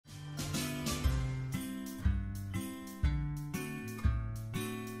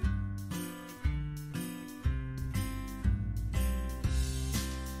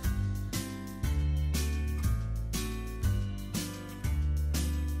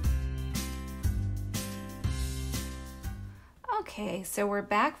Okay, so we're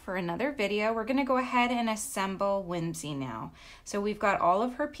back for another video. We're gonna go ahead and assemble Whimsy now. So we've got all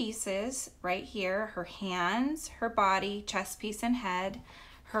of her pieces right here, her hands, her body, chest piece and head,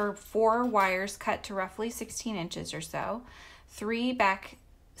 her 4 wires cut to roughly 16 inches or so, 3 back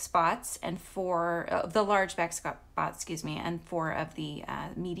spots and 4 of the large back spots, excuse me, and 4 of the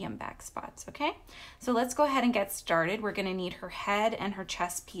medium back spots, okay? So let's go ahead and get started. We're gonna need her head and her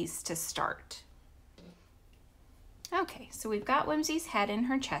chest piece to start. Okay, so we've got Whimsy's head and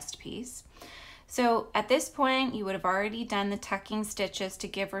her chest piece. So at this point, you would have already done the tucking stitches to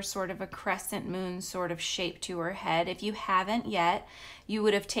give her sort of a crescent moon sort of shape to her head. If you haven't yet, you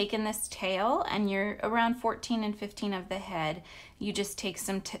would have taken this tail and you're around 14 and 15 of the head. You just take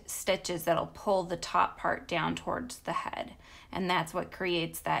some stitches that'll pull the top part down towards the head. And that's what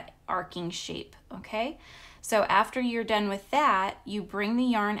creates that arcing shape, okay? So after you're done with that, you bring the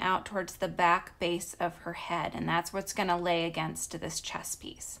yarn out towards the back base of her head, and that's what's gonna lay against this chest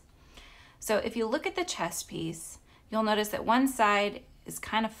piece. So if you look at the chest piece, you'll notice that one side is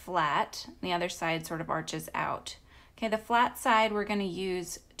kind of flat, and the other side sort of arches out. Okay, the flat side we're gonna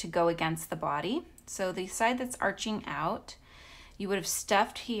use to go against the body. So the side that's arching out, you would have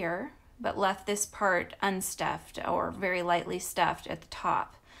stuffed here, but left this part unstuffed or very lightly stuffed at the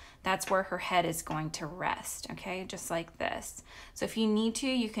top. That's where her head is going to rest, okay? Just like this. So if you need to,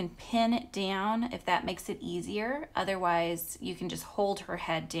 you can pin it down if that makes it easier. Otherwise, you can just hold her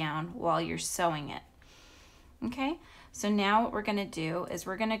head down while you're sewing it, okay? So now what we're gonna do is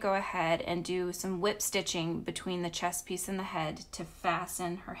we're gonna go ahead and do some whip stitching between the chest piece and the head to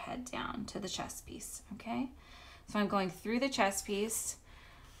fasten her head down to the chest piece, okay? So I'm going through the chest piece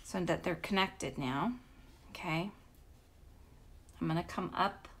so that they're connected now, okay? I'm gonna come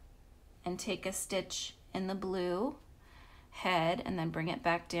up and take a stitch in the blue head and then bring it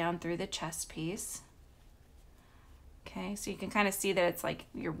back down through the chest piece. Okay, so you can kind of see that it's like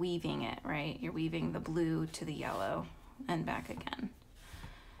you're weaving it, right? You're weaving the blue to the yellow and back again.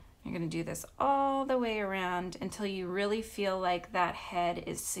 You're gonna do this all the way around until you really feel like that head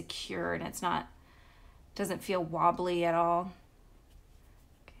is secure and it's not, doesn't feel wobbly at all.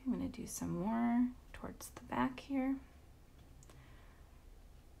 Okay, I'm gonna do some more towards the back here.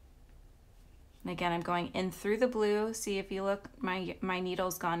 And again, I'm going in through the blue. See, if you look, my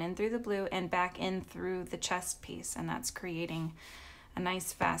needle's gone in through the blue and back in through the chest piece, and that's creating a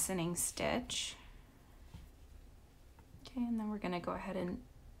nice fastening stitch. Okay, and then we're gonna go ahead and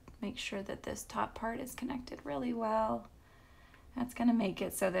make sure that this top part is connected really well. That's gonna make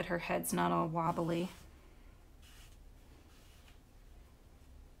it so that her head's not all wobbly.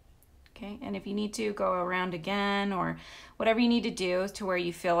 Okay, and if you need to, go around again or whatever you need to do to where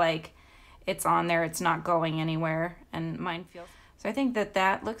you feel like it's on there, it's not going anywhere, and mine feels. So I think that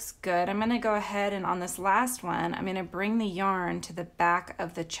that looks good. I'm gonna go ahead and on this last one, I'm gonna bring the yarn to the back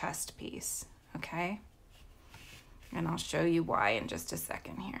of the chest piece, okay? And I'll show you why in just a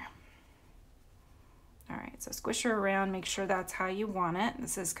second here. All right, so squish her around, make sure that's how you want it.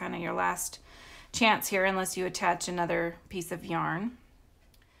 This is kind of your last chance here unless you attach another piece of yarn.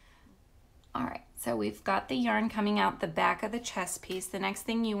 All right, so we've got the yarn coming out the back of the chest piece. The next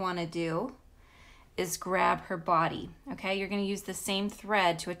thing you want to do is grab her body, okay? You're going to use the same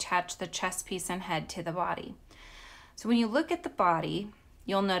thread to attach the chest piece and head to the body. So when you look at the body,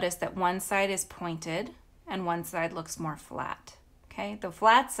 you'll notice that one side is pointed and one side looks more flat, okay? The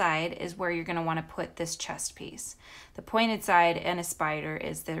flat side is where you're going to want to put this chest piece. The pointed side in a spider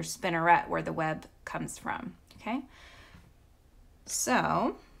is their spinneret where the web comes from, okay?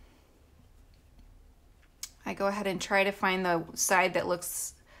 So I go ahead and try to find the side that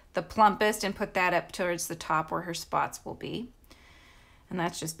looks the plumpest and put that up towards the top where her spots will be. And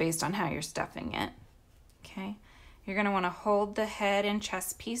that's just based on how you're stuffing it, okay? You're gonna wanna hold the head and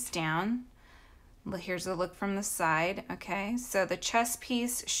chest piece down. Here's a look from the side, okay? So the chest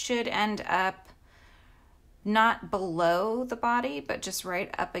piece should end up not below the body, but just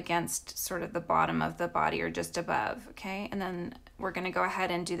right up against sort of the bottom of the body or just above, okay? And then we're gonna go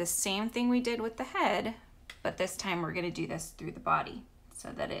ahead and do the same thing we did with the head, but this time we're gonna do this through the body so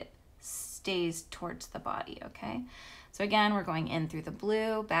that it stays towards the body, okay? So again, we're going in through the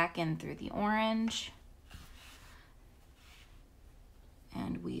blue, back in through the orange,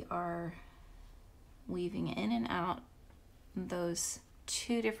 and we are weaving in and out those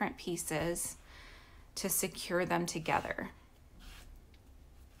 2 different pieces to secure them together.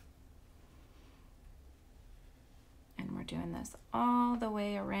 And we're doing this all the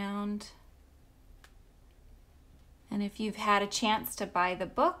way around. And if you've had a chance to buy the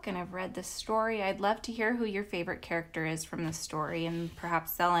book and have read the story, I'd love to hear who your favorite character is from the story, and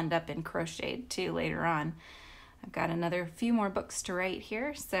perhaps they'll end up in crocheted too later on. I've got another few more books to write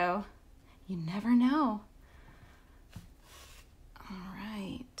here, so you never know. All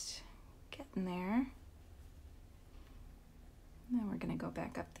right, getting there. Then we're gonna go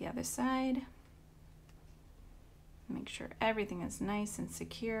back up the other side. Make sure everything is nice and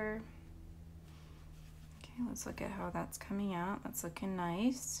secure. Okay, let's look at how that's coming out. That's looking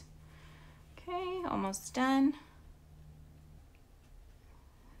nice. Okay, almost done.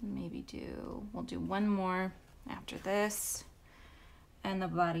 Maybe we'll do one more after this. And the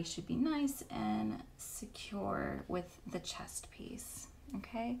body should be nice and secure with the chest piece,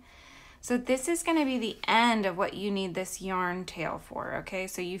 okay? So this is gonna be the end of what you need this yarn tail for, okay?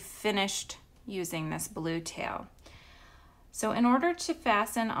 So you finished using this blue tail. So in order to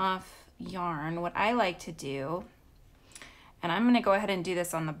fasten off yarn, what I like to do, and I'm gonna go ahead and do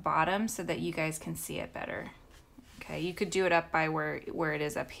this on the bottom so that you guys can see it better. Okay, you could do it up by where it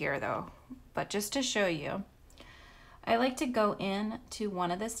is up here though, but just to show you, I like to go in to one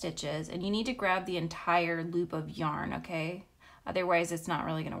of the stitches, and you need to grab the entire loop of yarn, okay? Otherwise it's not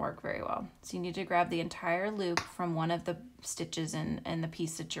really gonna work very well. So you need to grab the entire loop from one of the stitches in the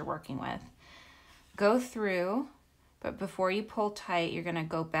piece that you're working with. Go through, but before you pull tight, you're gonna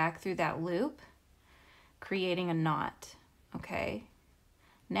go back through that loop, creating a knot, okay?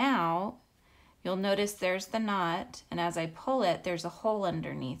 Now, you'll notice there's the knot, and as I pull it, there's a hole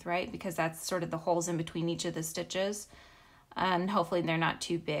underneath, right? Because that's sort of the holes in between each of the stitches. And hopefully they're not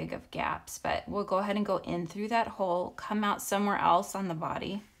too big of gaps, but we'll go ahead and go in through that hole, come out somewhere else on the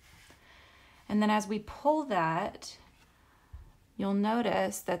body. And then as we pull that, you'll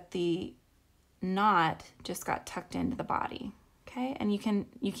notice that the knot just got tucked into the body, okay? And you can't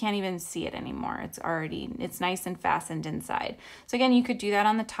even see it anymore. It's nice and fastened inside. So again, you could do that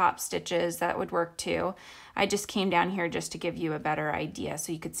on the top stitches. That would work too. I just came down here just to give you a better idea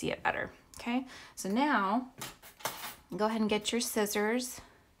so you could see it better, okay? So now, go ahead and get your scissors.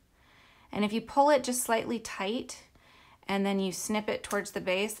 And if you pull it just slightly tight, and then you snip it towards the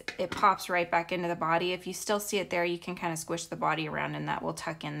base, it pops right back into the body. If you still see it there, you can kind of squish the body around, and that will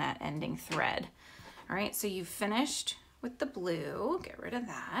tuck in that ending thread. All right, so you've finished with the blue. Get rid of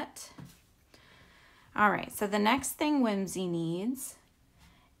that. All right, so the next thing Whimsy needs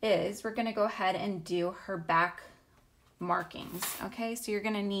is we're gonna go ahead and do her back markings, okay? So you're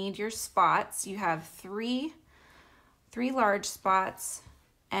gonna need your spots. You have three large spots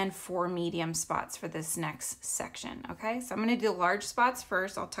and 4 medium spots for this next section, okay? So I'm gonna do the large spots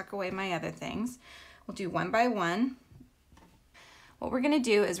first. I'll tuck away my other things. We'll do one by one. What we're gonna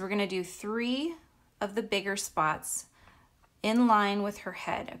do is we're gonna do 3 of the bigger spots in line with her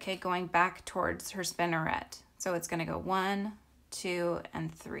head, okay? Going back towards her spinneret. So it's gonna go 1, 2,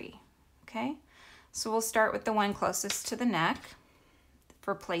 and 3, okay? So we'll start with the one closest to the neck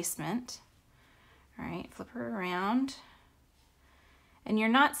for placement. All right, flip her around. And you're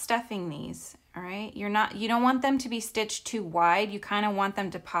not stuffing these, all right? You don't want them to be stitched too wide. You kind of want them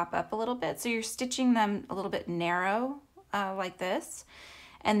to pop up a little bit. So you're stitching them a little bit narrow like this.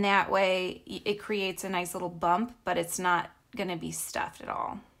 And that way it creates a nice little bump, but it's not gonna be stuffed at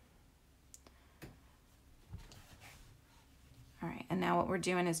all. All right, and now what we're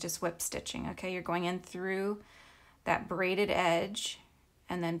doing is just whip stitching, okay? You're going in through that braided edge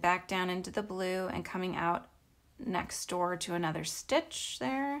and then back down into the blue and coming out next door to another stitch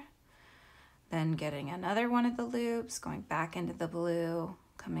there, then getting another one of the loops, going back into the blue,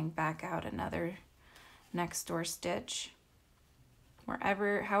 coming back out another next door stitch.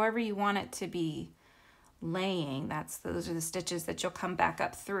 However you want it to be laying, those are the stitches that you'll come back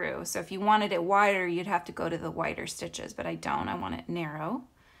up through. So if you wanted it wider, you'd have to go to the wider stitches, but I don't, I want it narrow.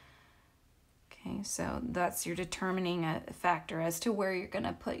 Okay, so that's your determining a factor as to where you're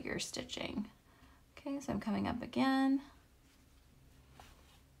gonna put your stitching. Okay, so I'm coming up again.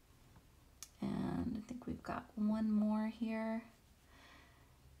 And I think we've got one more here.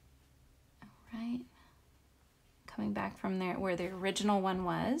 All right. Coming back from there where the original one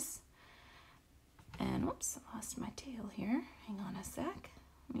was. And whoops, I lost my tail here. Hang on a sec.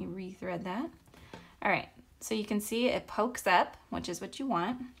 Let me rethread that. All right, so you can see it pokes up, which is what you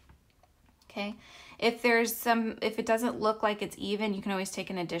want. Okay, if it doesn't look like it's even, you can always take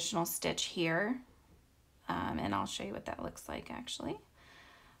an additional stitch here. And I'll show you what that looks like actually.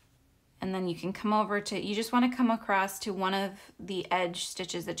 And then you can come over to, you just want to come across to one of the edge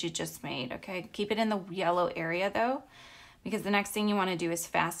stitches that you just made, okay? Keep it in the yellow area though, because the next thing you want to do is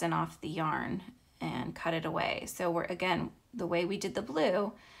fasten off the yarn and cut it away. So again, the way we did the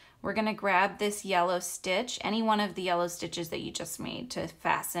blue, we're going to grab this yellow stitch, any one of the yellow stitches that you just made, to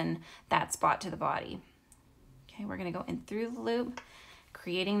fasten that spot to the body. Okay, we're going to go in through the loop,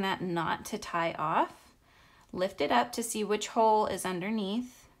 creating that knot to tie off. Lift it up to see which hole is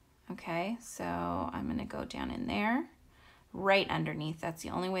underneath. Okay, so I'm gonna go down in there, right underneath. That's the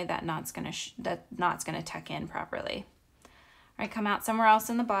only way that knot's gonna tuck in properly. All right, come out somewhere else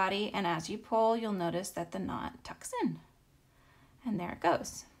in the body, and as you pull, you'll notice that the knot tucks in. And there it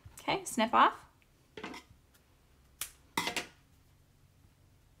goes. Okay, snip off.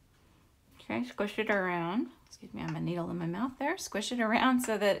 Okay, squish it around. Excuse me, I have a needle in my mouth there. Squish it around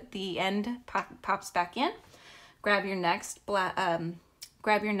so that the end pops back in. Grab your next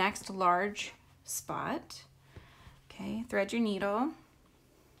large spot. Okay, thread your needle.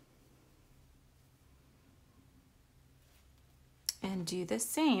 And do the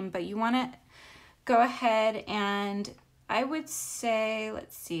same, but you want to go ahead and I would say,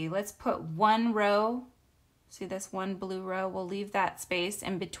 let's see, let's put one row. See this one blue row? We'll leave that space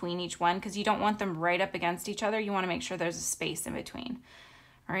in between each one because you don't want them right up against each other. You want to make sure there's a space in between,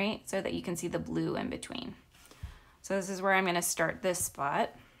 all right? So that you can see the blue in between. So this is where I'm going to start this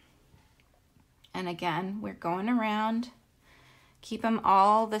spot. And again, we're going around. Keep them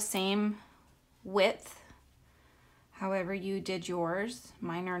all the same width, however you did yours.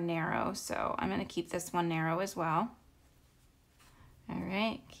 Mine are narrow, so I'm going to keep this one narrow as well. All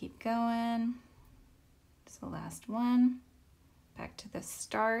right, keep going. It's the last one. Back to the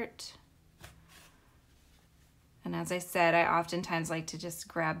start. And as I said, I oftentimes like to just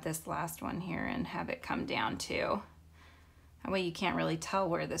grab this last one here and have it come down too. That way you can't really tell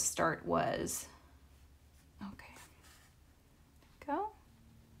where the start was. Okay, go.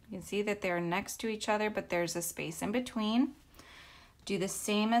 You can see that they're next to each other, but there's a space in between. Do the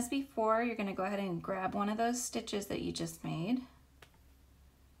same as before. You're gonna go ahead and grab one of those stitches that you just made.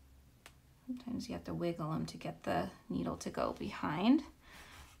 Sometimes you have to wiggle them to get the needle to go behind.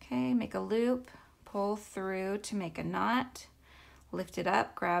 Okay, make a loop, pull through to make a knot, lift it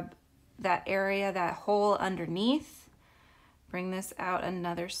up, grab that area, that hole underneath, bring this out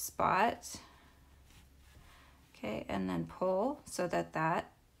another spot. Okay, and then pull so that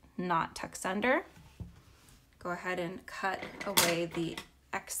that knot tucks under. Go ahead and cut away the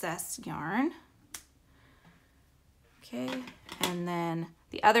excess yarn. Okay, and then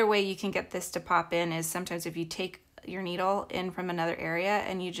the other way you can get this to pop in is sometimes if you take your needle in from another area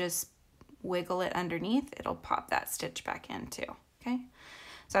and you just wiggle it underneath, it'll pop that stitch back in too, okay?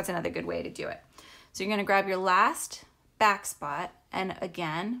 So that's another good way to do it. So you're gonna grab your last back spot and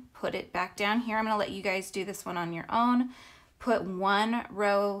again, put it back down here. I'm gonna let you guys do this one on your own. Put one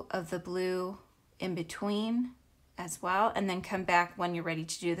row of the blue in between as well, and then come back when you're ready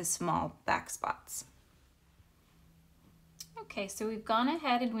to do the small back spots. Okay, so we've gone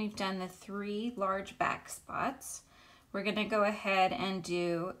ahead and we've done the 3 large back spots. We're gonna go ahead and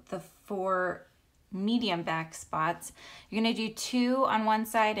do the 4 medium back spots. You're gonna do 2 on one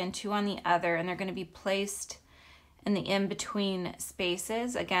side and 2 on the other, and they're gonna be placed in the in-between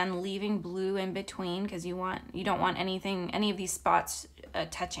spaces. Again, leaving blue in between because you don't want any of these spots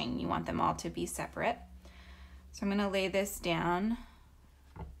touching. You want them all to be separate. So I'm gonna lay this down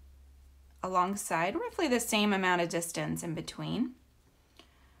alongside roughly the same amount of distance in between.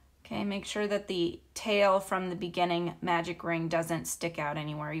 Okay, make sure that the tail from the beginning magic ring doesn't stick out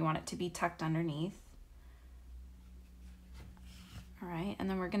anywhere. You want it to be tucked underneath. All right, and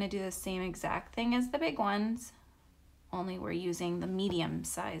then we're gonna do the same exact thing as the big ones, only we're using the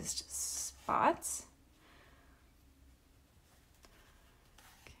medium-sized spots.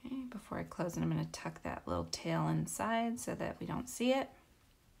 Okay, before I close it, I'm gonna tuck that little tail inside so that we don't see it.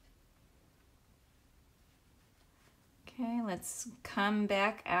 Okay, let's come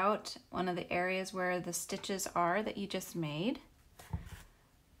back out one of the areas where the stitches are that you just made.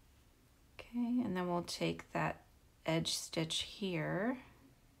 Okay, and then we'll take that edge stitch here,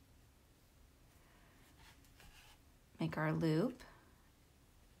 make our loop,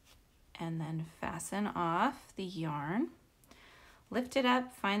 and then fasten off the yarn. Lift it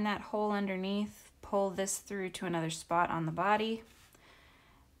up, find that hole underneath, pull this through to another spot on the body,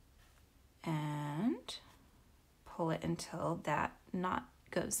 and pull it until that knot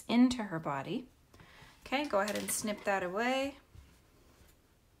goes into her body. Okay, go ahead and snip that away.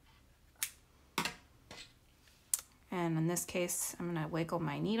 And in this case, I'm gonna wiggle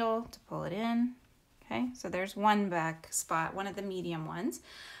my needle to pull it in. Okay, so there's one back spot, one of the medium ones.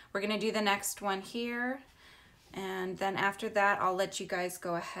 We're gonna do the next one here, and then after that, I'll let you guys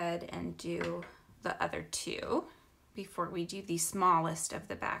go ahead and do the other 2 before we do the smallest of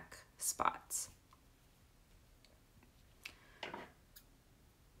the back spots.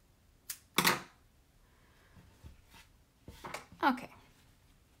 Okay,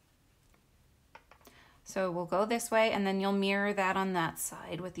 so we'll go this way and then you'll mirror that on that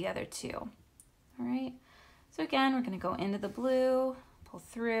side with the other 2. All right, So again, we're going to go into the blue, pull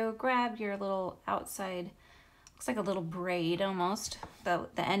through, grab your little outside, looks like a little braid almost, the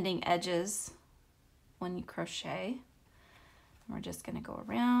ending edges when you crochet. And we're just going to go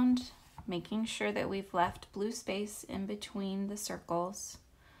around, making sure that we've left blue space in between the circles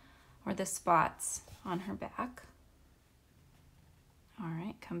or the spots on her back. All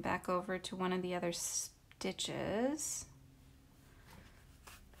right, come back over to one of the other stitches.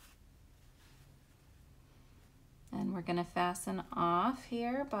 And we're going to fasten off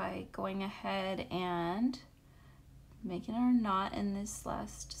here by going ahead and making our knot in this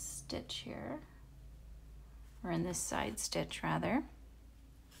last stitch here, or in this side stitch rather.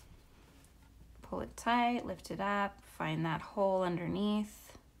 Pull it tight, lift it up, find that hole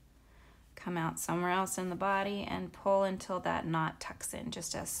underneath, come out somewhere else in the body and pull until that knot tucks in,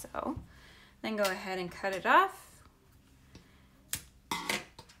 just as so. Then go ahead and cut it off.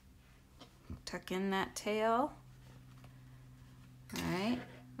 Tuck in that tail. All right,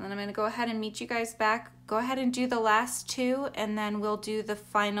 and then I'm going to go ahead and meet you guys back. Go ahead and do the last two, and then we'll do the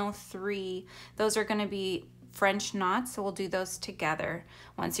final three. Those are going to be French knots, so we'll do those together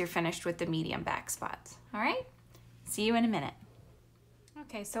once you're finished with the medium back spots. All right, see you in a minute.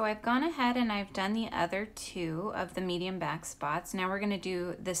 Okay, so I've gone ahead and I've done the other two of the medium back spots. Now we're going to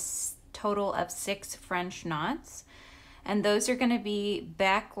do this total of 6 French knots, and those are going to be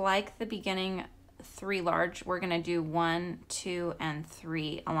back like the beginning 3 large. We're going to do 1, 2, and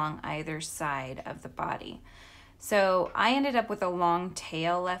 3 along either side of the body. So I ended up with a long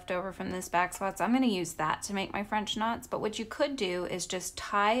tail left over from this back spot, so I'm going to use that to make my French knots. But what you could do is just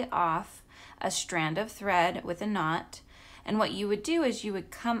tie off a strand of thread with a knot, and what you would do is you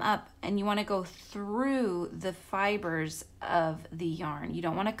would come up and you want to go through the fibers of the yarn. You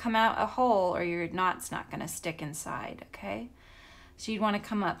don't want to come out a hole or your knot's not going to stick inside, okay? So you'd want to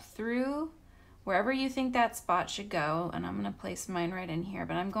come up through wherever you think that spot should go, and I'm going to place mine right in here,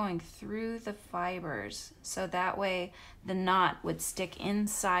 but I'm going through the fibers so that way the knot would stick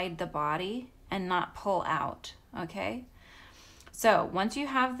inside the body and not pull out, okay? So once you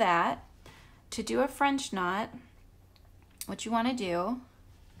have that, to do a French knot, what you want to do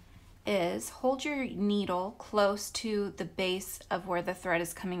is hold your needle close to the base of where the thread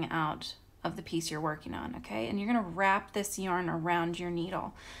is coming out of the piece you're working on, okay? And you're going to wrap this yarn around your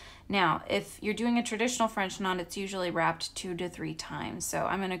needle. Now, if you're doing a traditional French knot, it's usually wrapped 2 to 3 times. So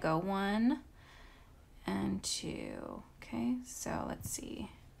I'm going to go 1 and 2. Okay, so let's see.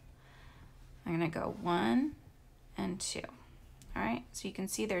 I'm going to go 1 and 2. All right, so you can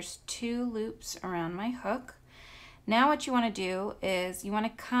see there's 2 loops around my hook. Now what you want to do is you want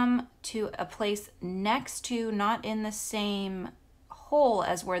to come to a place next to, not in the same hole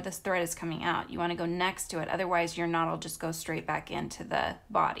as where this thread is coming out. You want to go next to it, otherwise your knot will just go straight back into the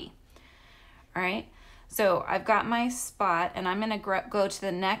body. All right, so I've got my spot, and I'm going to go to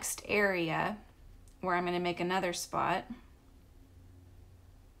the next area where I'm going to make another spot.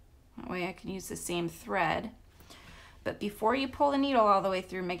 That way I can use the same thread. But before you pull the needle all the way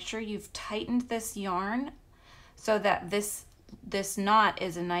through, make sure you've tightened this yarn so that this knot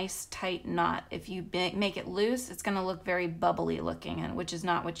is a nice tight knot. If you make it loose, it's going to look very bubbly looking, and which is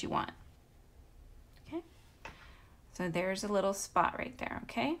not what you want. Okay, so there's a little spot right there.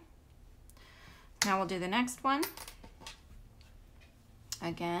 Okay, now we'll do the next one.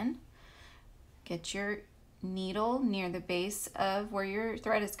 Again, get your needle near the base of where your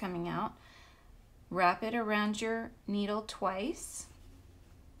thread is coming out. Wrap it around your needle twice.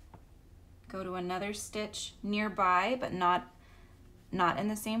 Go to another stitch nearby, but not in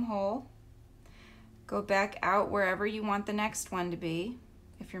the same hole. Go back out wherever you want the next one to be,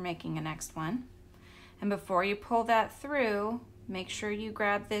 if you're making a next one. And before you pull that through, make sure you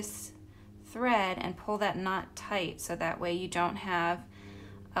grab this thread and pull that knot tight, so that way you don't have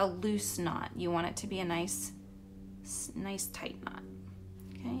a loose knot. You want it to be a nice tight knot.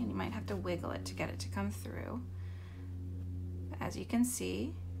 Okay, and you might have to wiggle it to get it to come through. But as you can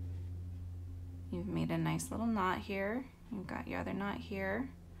see, you've made a nice little knot here. You've got your other knot here.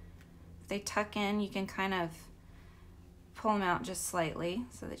 If they tuck in, you can kind of pull them out just slightly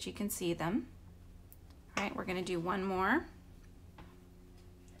so that you can see them. All right, we're going to do one more.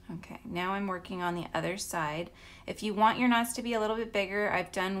 Okay, now I'm working on the other side. If you want your knots to be a little bit bigger,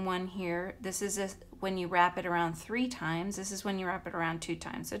 I've done one here. This is when you wrap it around 3 times. This is when you wrap it around 2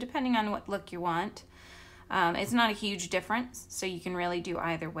 times. So depending on what look you want, it's not a huge difference, so you can really do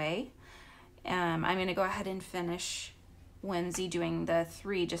either way. I'm going to go ahead and finish Whimsy doing the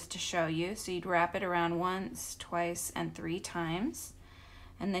 3 just to show you. So you'd wrap it around once, twice, and 3 times.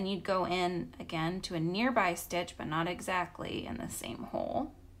 And then you'd go in again to a nearby stitch, but not exactly in the same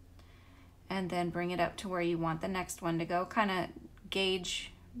hole. and then bring it up to where you want the next one to go. Kind of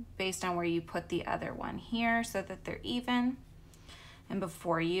gauge based on where you put the other one here so that they're even. And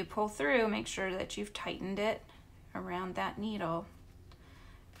before you pull through, make sure that you've tightened it around that needle.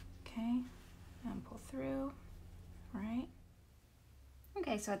 Okay, and pull through, all right.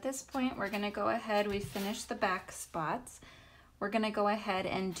 Okay, so at this point, we're gonna go ahead, we finished the back spots. We're gonna go ahead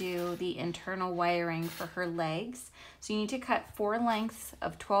and do the internal wiring for her legs. So you need to cut 4 lengths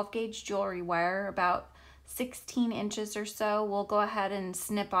of 12 gauge jewelry wire, about 16 inches or so. We'll go ahead and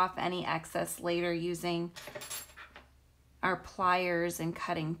snip off any excess later using our pliers and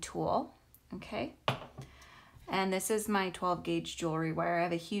cutting tool, okay? And this is my 12 gauge jewelry wire. I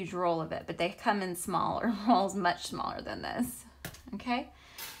have a huge roll of it, but they come in smaller rolls, much smaller than this, okay?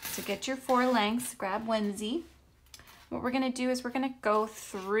 So get your 4 lengths, grab Whimsy. What we're gonna do is we're gonna go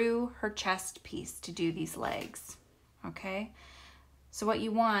through her chest piece to do these legs, okay? So what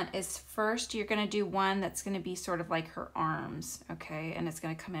you want is first you're gonna do one that's gonna be sort of like her arms, okay? And it's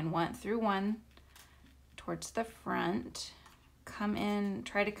gonna come in through one towards the front, come in,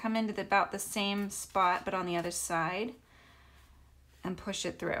 try to come into about the same spot but on the other side and push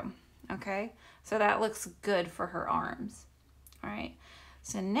it through, okay? So that looks good for her arms, all right?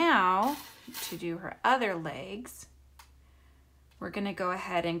 So now to do her other legs, we're gonna go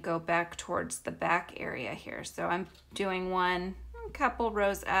ahead and go back towards the back area here. So I'm doing one, a couple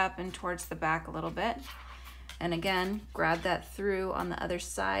rows up and towards the back a little bit. And again, grab that through on the other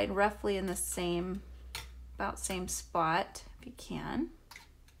side, roughly in the same, about same spot if you can.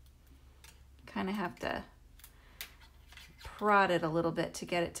 Kind of have to prod it a little bit to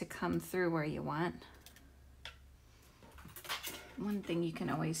get it to come through where you want. One thing you can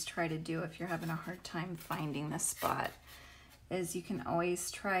always try to do if you're having a hard time finding the spot is you can always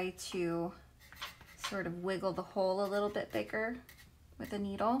try to sort of wiggle the hole a little bit bigger with a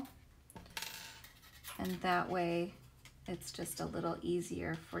needle. And that way it's just a little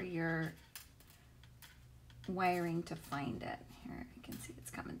easier for your wiring to find it. Here, you can see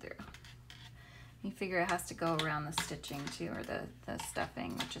it's coming through. You figure it has to go around the stitching too, or the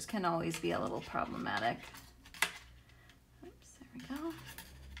stuffing, which can always be a little problematic. Oops, there we go.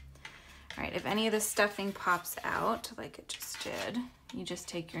 All right, if any of the stuffing pops out, like it just did, you just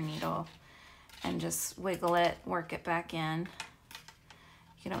take your needle and just wiggle it, work it back in.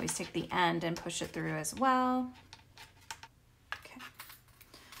 You can always take the end and push it through as well. Okay.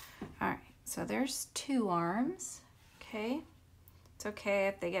 All right, so there's 2 arms, okay? It's okay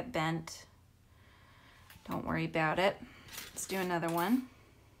if they get bent. Don't worry about it. Let's do another one.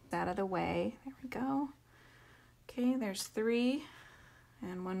 Out of the way, there we go. Okay, there's 3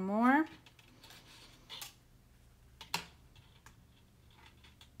 and 1 more.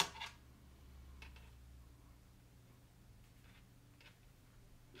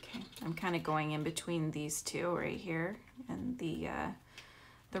 I'm kind of going in between these 2 right here and the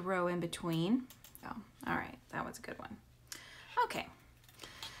row in between. Oh, all right, that was a good one. Okay,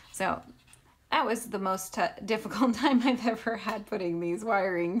 so that was the most difficult time I've ever had putting these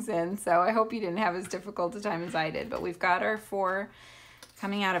wirings in, so I hope you didn't have as difficult a time as I did, but we've got our 4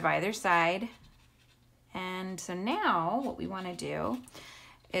 coming out of either side. And so now what we want to do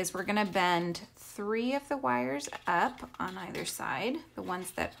is we're going to bend 3 of the wires up on either side, the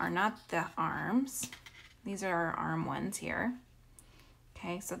ones that are not the arms. These are our arm ones here.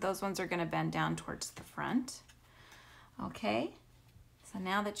 Okay, so those ones are going to bend down towards the front. Okay, so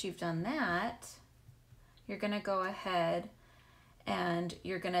now that you've done that, you're going to go ahead and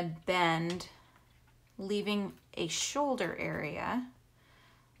you're going to bend, leaving a shoulder area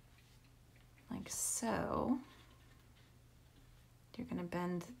like so. You're going to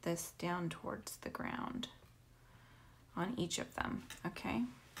bend this down towards the ground on each of them, okay?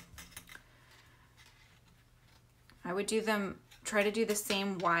 I would do them, try to do the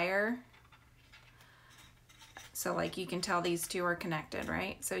same wire. So like you can tell these 2 are connected,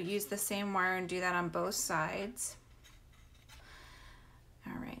 right? So use the same wire and do that on both sides.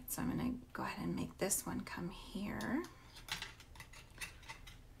 All right, so I'm going to go ahead and make this one come here.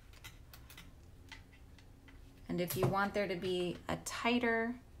 And if you want there to be a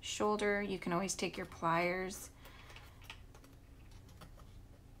tighter shoulder, you can always take your pliers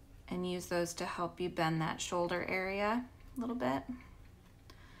and use those to help you bend that shoulder area a little bit.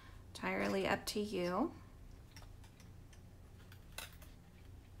 Entirely up to you.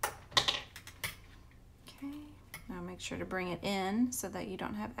 Okay, now make sure to bring it in so that you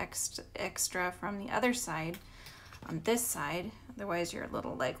don't have extra from the other side on this side. Otherwise your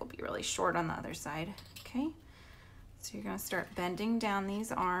little leg will be really short on the other side, okay? So you're going to start bending down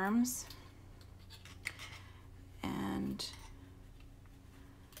these arms and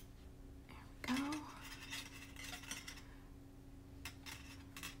there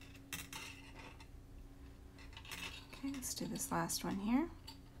Let's do this last one here.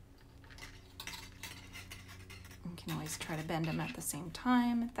 You can always try to bend them at the same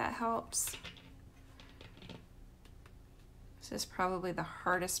time if that helps. This is probably the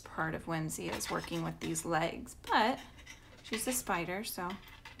hardest part of Whimsy, is working with these legs, but she's a spider, so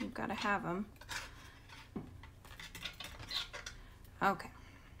you've got to have them. Okay.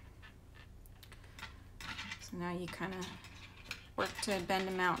 So now you kind of work to bend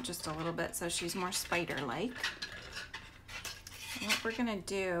them out just a little bit so she's more spider-like. What we're gonna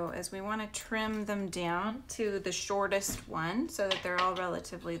do is we want to trim them down to the shortest one so that they're all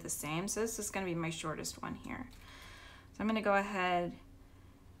relatively the same. So this is going to be my shortest one here. So I'm going to go ahead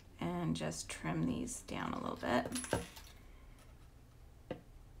and just trim these down a little bit.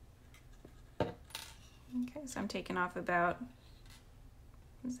 Okay, so I'm taking off about,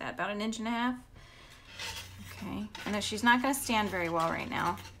 is that about 1.5 inches? Okay, and if she's not going to stand very well right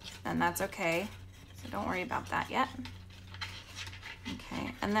now, then that's okay. So don't worry about that yet. Okay,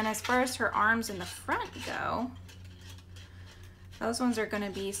 and then as far as her arms in the front go, those ones are going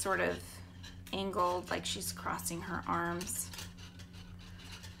to be sort of angled, like she's crossing her arms.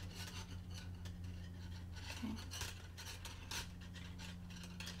 Okay.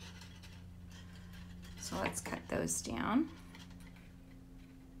 So let's cut those down.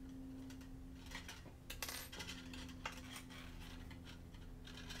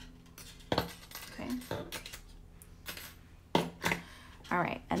 Okay. All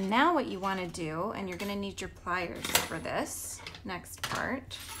right, and now what you want to do, and you're going to need your pliers for this next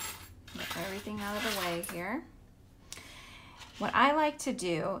part. Get everything out of the way here. What I like to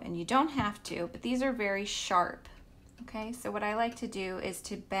do, and you don't have to, but these are very sharp. Okay, so what I like to do is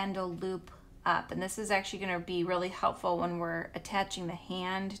to bend a loop up, and this is actually going to be really helpful when we're attaching the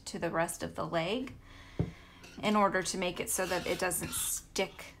hand to the rest of the leg, in order to make it so that it doesn't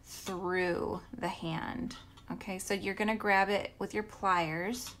stick through the hand. Okay, so you're going to grab it with your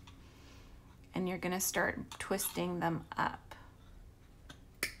pliers and you're going to start twisting them up.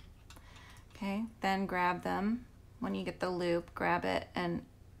 Okay, then grab them. When you get the loop, grab it and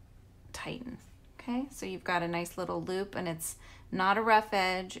tighten. Okay, so you've got a nice little loop, and it's not a rough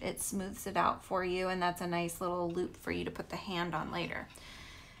edge. It smooths it out for you, and that's a nice little loop for you to put the hand on later.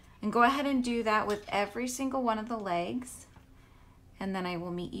 And go ahead and do that with every single one of the legs. And then I will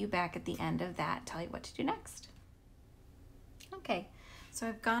meet you back at the end of that, tell you what to do next. Okay, so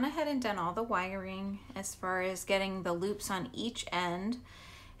I've gone ahead and done all the wiring as far as getting the loops on each end.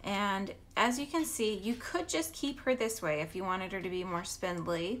 And as you can see, you could just keep her this way if you wanted her to be more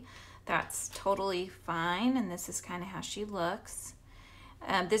spindly. That's totally fine, and this is kind of how she looks.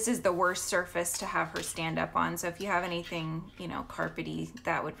 This is the worst surface to have her stand up on, so if you have anything, you know, carpety,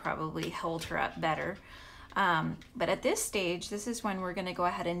 that would probably hold her up better. But at this stage, this is when we're going to go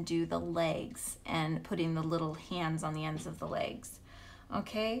ahead and do the legs and putting the little hands on the ends of the legs.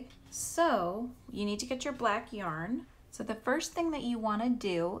 Okay, so you need to get your black yarn. So the first thing that you want to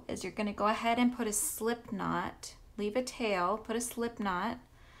do is you're going to go ahead and put a slip knot, leave a tail, put a slip knot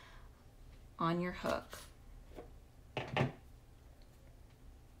on your hook.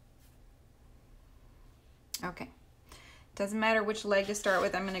 Okay. Doesn't matter which leg to start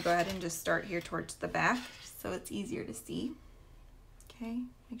with. I'm going to go ahead and just start here towards the back so it's easier to see. Okay,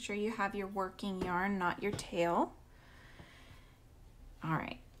 make sure you have your working yarn, not your tail. All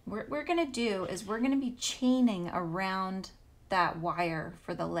right, what we're going to do is we're going to be chaining around that wire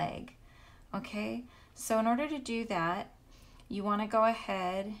for the leg. Okay, so in order to do that, you want to go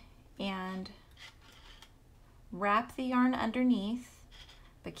ahead and wrap the yarn underneath,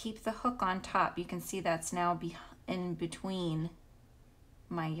 but keep the hook on top. You can see that's now in between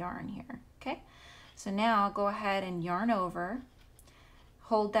my yarn here. Okay, so now go ahead and yarn over,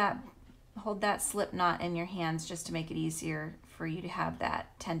 hold that slip knot in your hands just to make it easier for you to have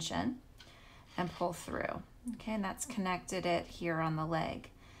that tension, and pull through. Okay, and that's connected it here on the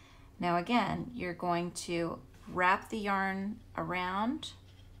leg. Now again, you're going to wrap the yarn around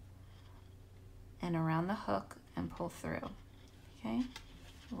and around the hook and pull through. Okay,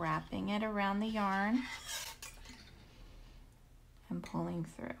 wrapping it around the yarn and pulling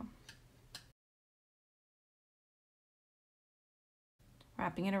through.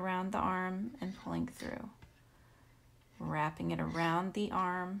 Wrapping it around the arm and pulling through. Wrapping it around the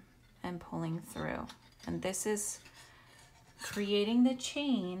arm and pulling through. And this is creating the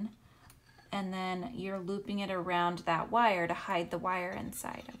chain, and then you're looping it around that wire to hide the wire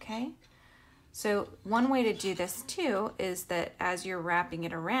inside, okay? So one way to do this too is that as you're wrapping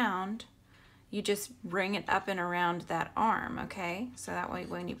it around, you just bring it up and around that arm, okay? So that way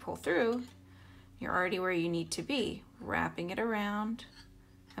when you pull through, you're already where you need to be, wrapping it around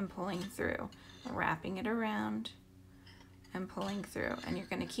and pulling through, wrapping it around and pulling through. And you're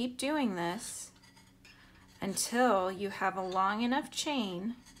going to keep doing this until you have a long enough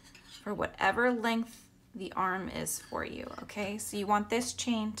chain for whatever length the arm is for you, okay? So you want this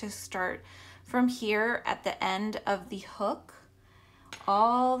chain to start from here at the end of the hook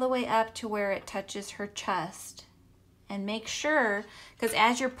all the way up to where it touches her chest. And make sure, because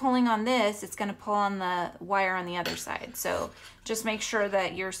as you're pulling on this, it's going to pull on the wire on the other side. So just make sure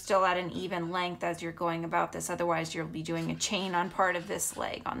that you're still at an even length as you're going about this. Otherwise, you'll be doing a chain on part of this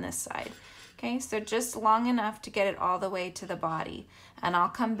leg on this side. Okay, so just long enough to get it all the way to the body. And I'll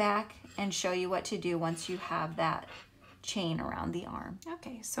come back and show you what to do once you have that chain around the arm.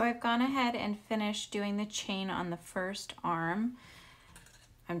 Okay, so I've gone ahead and finished doing the chain on the first arm.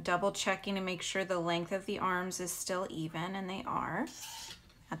 I'm double checking to make sure the length of the arms is still even, and they are.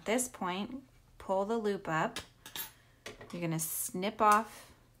 At this point, pull the loop up. You're going to snip off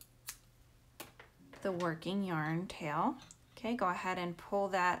the working yarn tail. Okay, go ahead and pull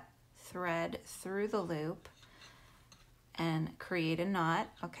that thread through the loop and create a knot.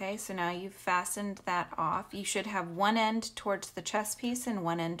 Okay, so now you've fastened that off. You should have one end towards the chest piece and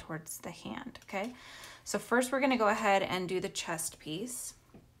one end towards the hand. Okay, so first we're going to go ahead and do the chest piece.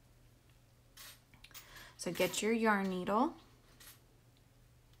 So get your yarn needle.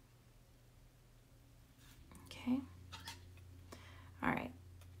 Okay. All right.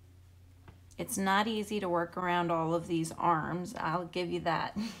 It's not easy to work around all of these arms, I'll give you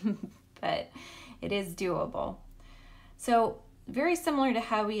that, but it is doable. So very similar to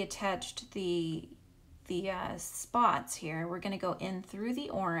how we attached the spots here, we're going to go in through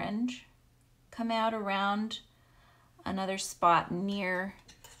the orange, come out around another spot near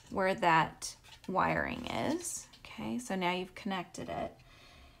where that wiring is. Okay, so now you've connected it,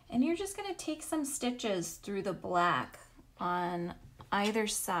 and you're just going to take some stitches through the black on either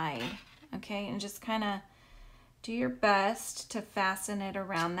side. Okay, and just kind of do your best to fasten it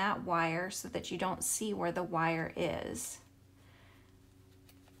around that wire so that you don't see where the wire is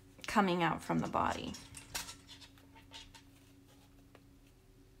coming out from the body.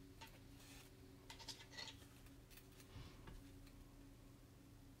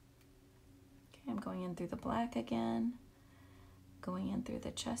 I'm going in through the black again, going in through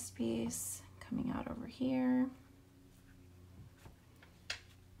the chest piece, coming out over here.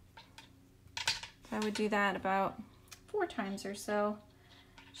 I would do that about 4 times or so,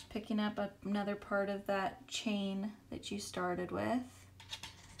 just picking up another part of that chain that you started with,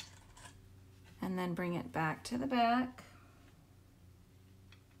 and then bring it back to the back,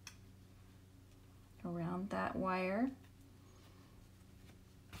 around that wire.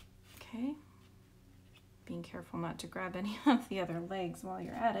 Okay. Being careful not to grab any of the other legs while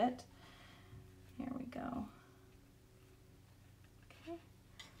you're at it. Here we go. Okay.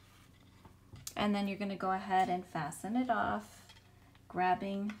 And then you're going to go ahead and fasten it off,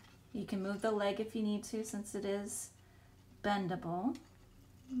 grabbing, you can move the leg if you need to since it is bendable.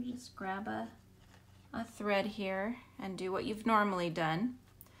 You just grab a thread here and do what you've normally done.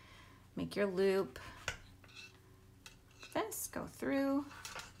 Make your loop. This, go through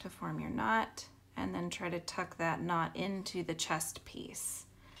to form your knot, and then try to tuck that knot into the chest piece.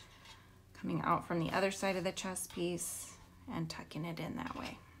 Coming out from the other side of the chest piece and tucking it in that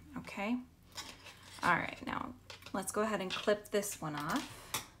way, okay? All right, now let's go ahead and clip this one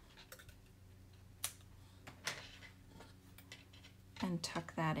off. And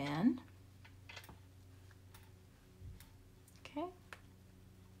tuck that in. Okay.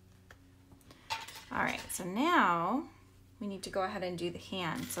 All right, so now we need to go ahead and do the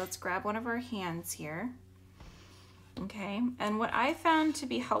hand. So let's grab one of our hands here. Okay, and what I found to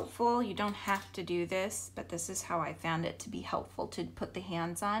be helpful, you don't have to do this, but this is how I found it to be helpful to put the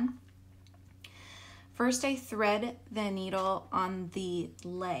hands on. First, I thread the needle on the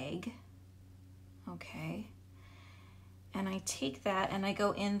leg, okay, and I take that and I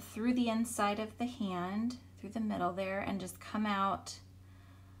go in through the inside of the hand, through the middle there, and just come out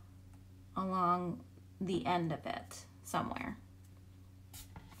along the end of it somewhere.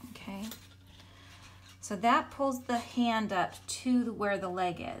 Okay, so that pulls the hand up to where the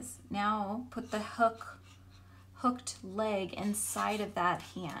leg is. Now put the hooked leg inside of that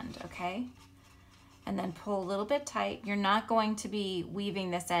hand, okay? And then pull a little bit tight. You're not going to be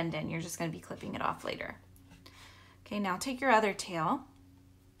weaving this end in, you're just going to be clipping it off later. Okay, now take your other tail,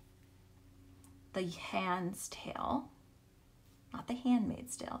 the hand's tail, not the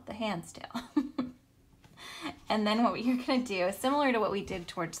handmaid's tail, the hand's tail. And then what you're going to do is similar to what we did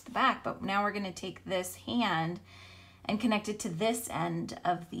towards the back, but now we're going to take this hand and connect it to this end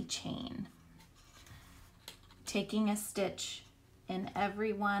of the chain. Taking a stitch in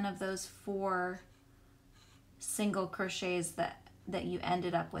every one of those 4 single crochets that you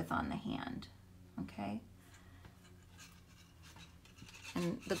ended up with on the hand, okay?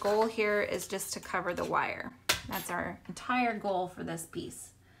 And the goal here is just to cover the wire. That's our entire goal for this piece.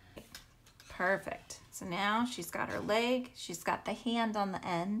 Perfect. So now she's got her leg, she's got the hand on the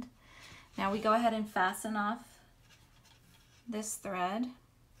end. Now we go ahead and fasten off this thread,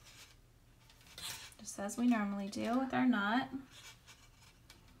 just as we normally do with our knot.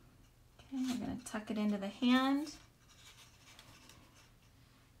 Okay, we're going to tuck it into the hand.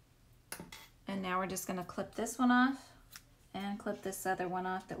 And now we're just going to clip this one off and clip this other one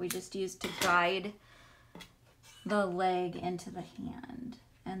off that we just used to guide the leg into the hand.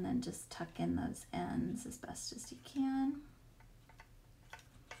 And then just tuck in those ends as best as you can.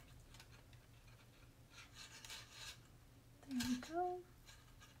 There we go.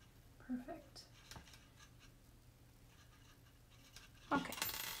 Perfect. Okay.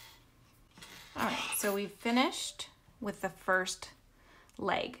 All right, so we've finished with the first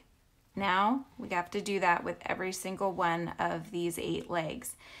leg. Now we have to do that with every single one of these 8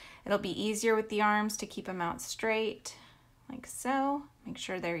 legs. It'll be easier with the arms to keep them out straight, like so. Make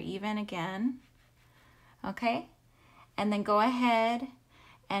sure they're even again. Okay, and then go ahead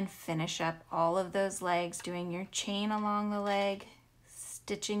and finish up all of those legs, doing your chain along the leg,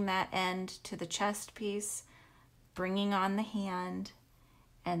 stitching that end to the chest piece, bringing on the hand,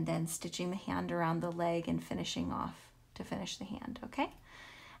 and then stitching the hand around the leg and finishing off to finish the hand, okay?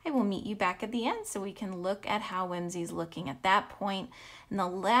 I will meet you back at the end so we can look at how Whimsy's looking at that point. And the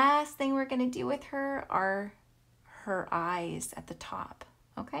last thing we're gonna do with her are her eyes at the top,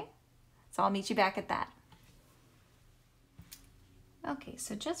 okay? So I'll meet you back at that. Okay,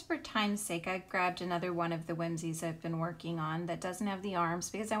 so just for time's sake, I grabbed another one of the Whimsies I've been working on that doesn't have the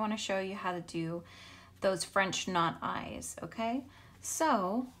arms because I want to show you how to do those French knot eyes, okay?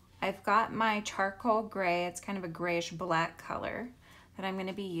 So I've got my charcoal gray, it's kind of a grayish black color that I'm going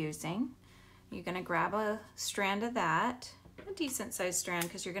to be using. You're going to grab a strand of that, a decent sized strand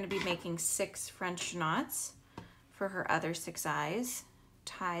because you're going to be making 6 French knots for her other 6 eyes.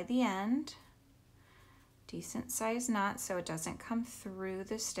 Tie the end, decent sized knot so it doesn't come through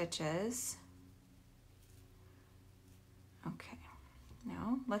the stitches. Okay,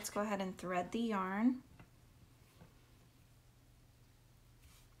 now let's go ahead and thread the yarn.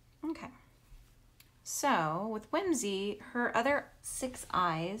 Okay, so with Whimsy, her other 6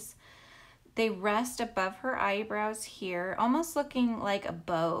 eyes, they rest above her eyebrows here, almost looking like a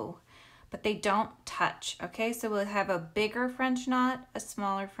bow, but they don't touch, okay? So we'll have a bigger French knot, a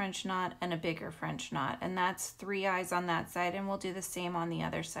smaller French knot, and a bigger French knot, and that's 3 eyes on that side, and we'll do the same on the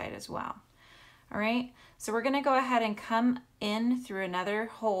other side as well. All right, so we're gonna go ahead and come in through another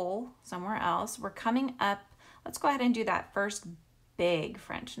hole somewhere else. We're coming up, let's go ahead and do that first big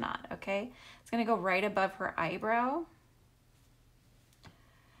French knot, okay? It's gonna go right above her eyebrow.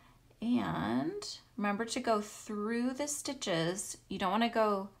 And remember to go through the stitches. You don't want to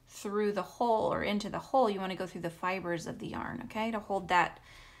go through the hole or into the hole. You want to go through the fibers of the yarn, okay, to hold that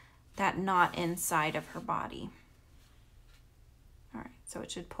knot inside of her body. All right, so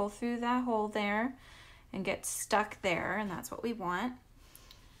it should pull through that hole there and get stuck there, and that's what we want.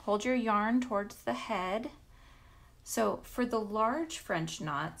 Hold your yarn towards the head. So for the large French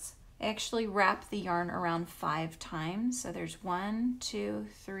knots, I actually wrap the yarn around 5 times. So there's 1, 2,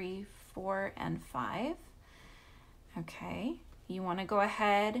 3, 4, and 5. Okay, you want to go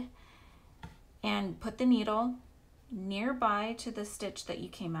ahead and put the needle nearby to the stitch that you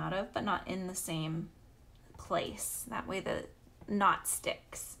came out of, but not in the same place. That way the knot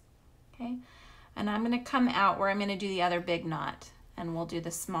sticks. Okay, and I'm going to come out where I'm going to do the other big knot, and we'll do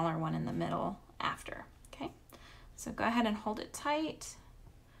the smaller one in the middle after. Okay, so go ahead and hold it tight.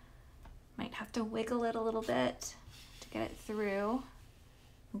 Might have to wiggle it a little bit to get it through.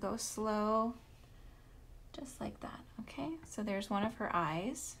 Go slow, just like that, okay? So there's one of her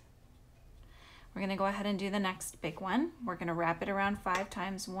eyes. We're gonna go ahead and do the next big one. We're gonna wrap it around 5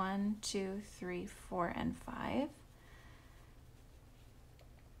 times, 1, 2, 3, 4, and 5.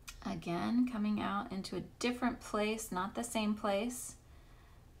 Again, coming out into a different place, not the same place.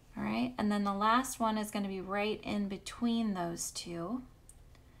 All right, and then the last one is gonna be right in between those 2.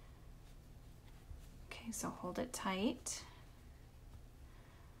 Okay, so hold it tight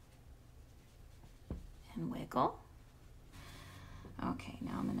and wiggle. Okay,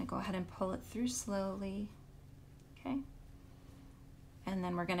 now I'm gonna go ahead and pull it through slowly, okay? And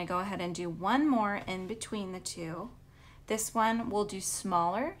then we're gonna go ahead and do one more in between the 2. This one we'll do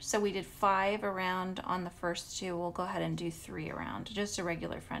smaller, so we did 5 around on the first 2. We'll go ahead and do 3 around, just a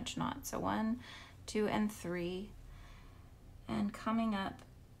regular French knot. So 1, 2, and 3, and coming up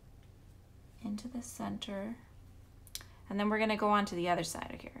into the center And then we're gonna go on to the other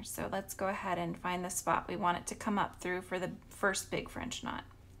side of here. So let's go ahead and find the spot we want it to come up through for the first big French knot,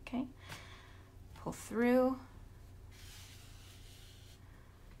 okay? Pull through,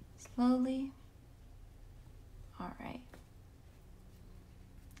 slowly. All right.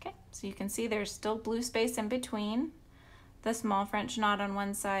 Okay, so you can see there's still blue space in between the small French knot on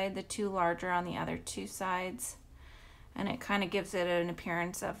one side, the two larger on the other two sides, and it kind of gives it an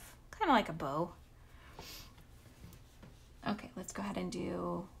appearance of kind of like a bow. Okay, let's go ahead and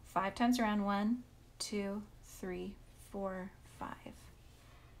do 5 times around. 1, 2, 3, 4, 5.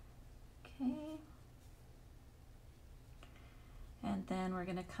 Okay. And then we're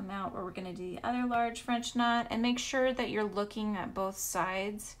gonna come out where we're gonna do the other large French knot, and make sure that you're looking at both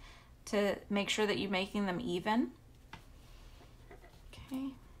sides to make sure that you're making them even. Okay,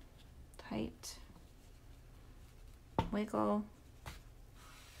 tight, wiggle.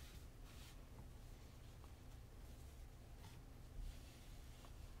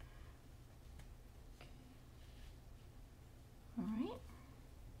 All right.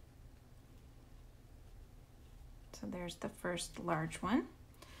 So there's the first large one.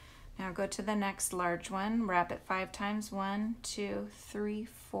 Now go to the next large one, wrap it 5 times. 1, 2, 3,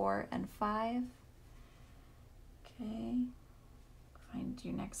 4, and 5. Okay. Find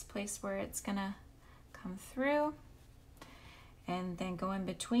your next place where it's gonna come through, and then go in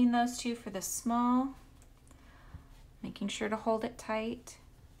between those two for the small, making sure to hold it tight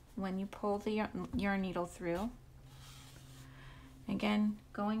when you pull the yarn needle through. Again,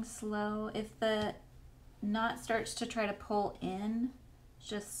 going slow. If the knot starts to try to pull in,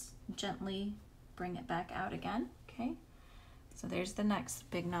 just gently bring it back out again, okay? So there's the next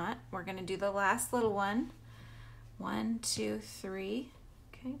big knot. We're gonna do the last little one. 1, 2, 3,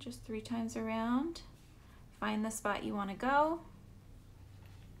 okay, just 3 times around. Find the spot you wanna go.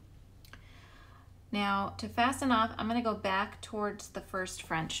 Now to fasten off, I'm gonna go back towards the first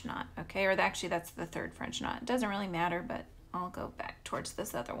French knot, okay? Or actually that's the third French knot. It doesn't really matter, but I'll go back towards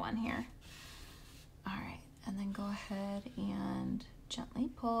this other one here. All right, and then go ahead and gently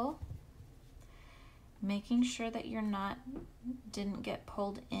pull, making sure that your knot didn't get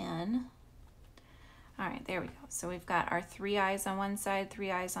pulled in. All right, there we go. So we've got our 3 eyes on one side, 3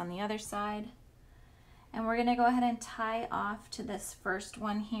 eyes on the other side. And we're gonna go ahead and tie off to this first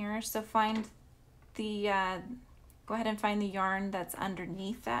one here. So find the, go ahead and find the yarn that's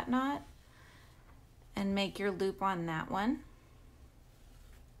underneath that knot and make your loop on that one.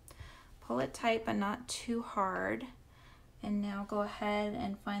 Pull it tight, but not too hard. And now go ahead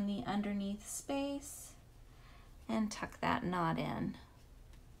and find the underneath space and tuck that knot in.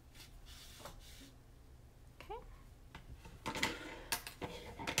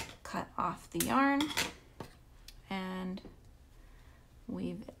 Cut off the yarn and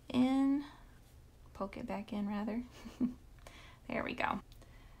weave it in, poke it back in rather. There we go.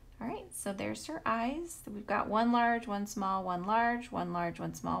 All right, so there's her eyes. So we've got 1 large, 1 small, 1 large, 1 large,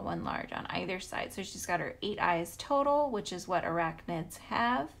 1 small, 1 large on either side. So she's got her 8 eyes total, which is what arachnids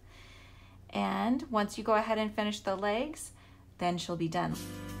have. And once you go ahead and finish the legs, then she'll be done.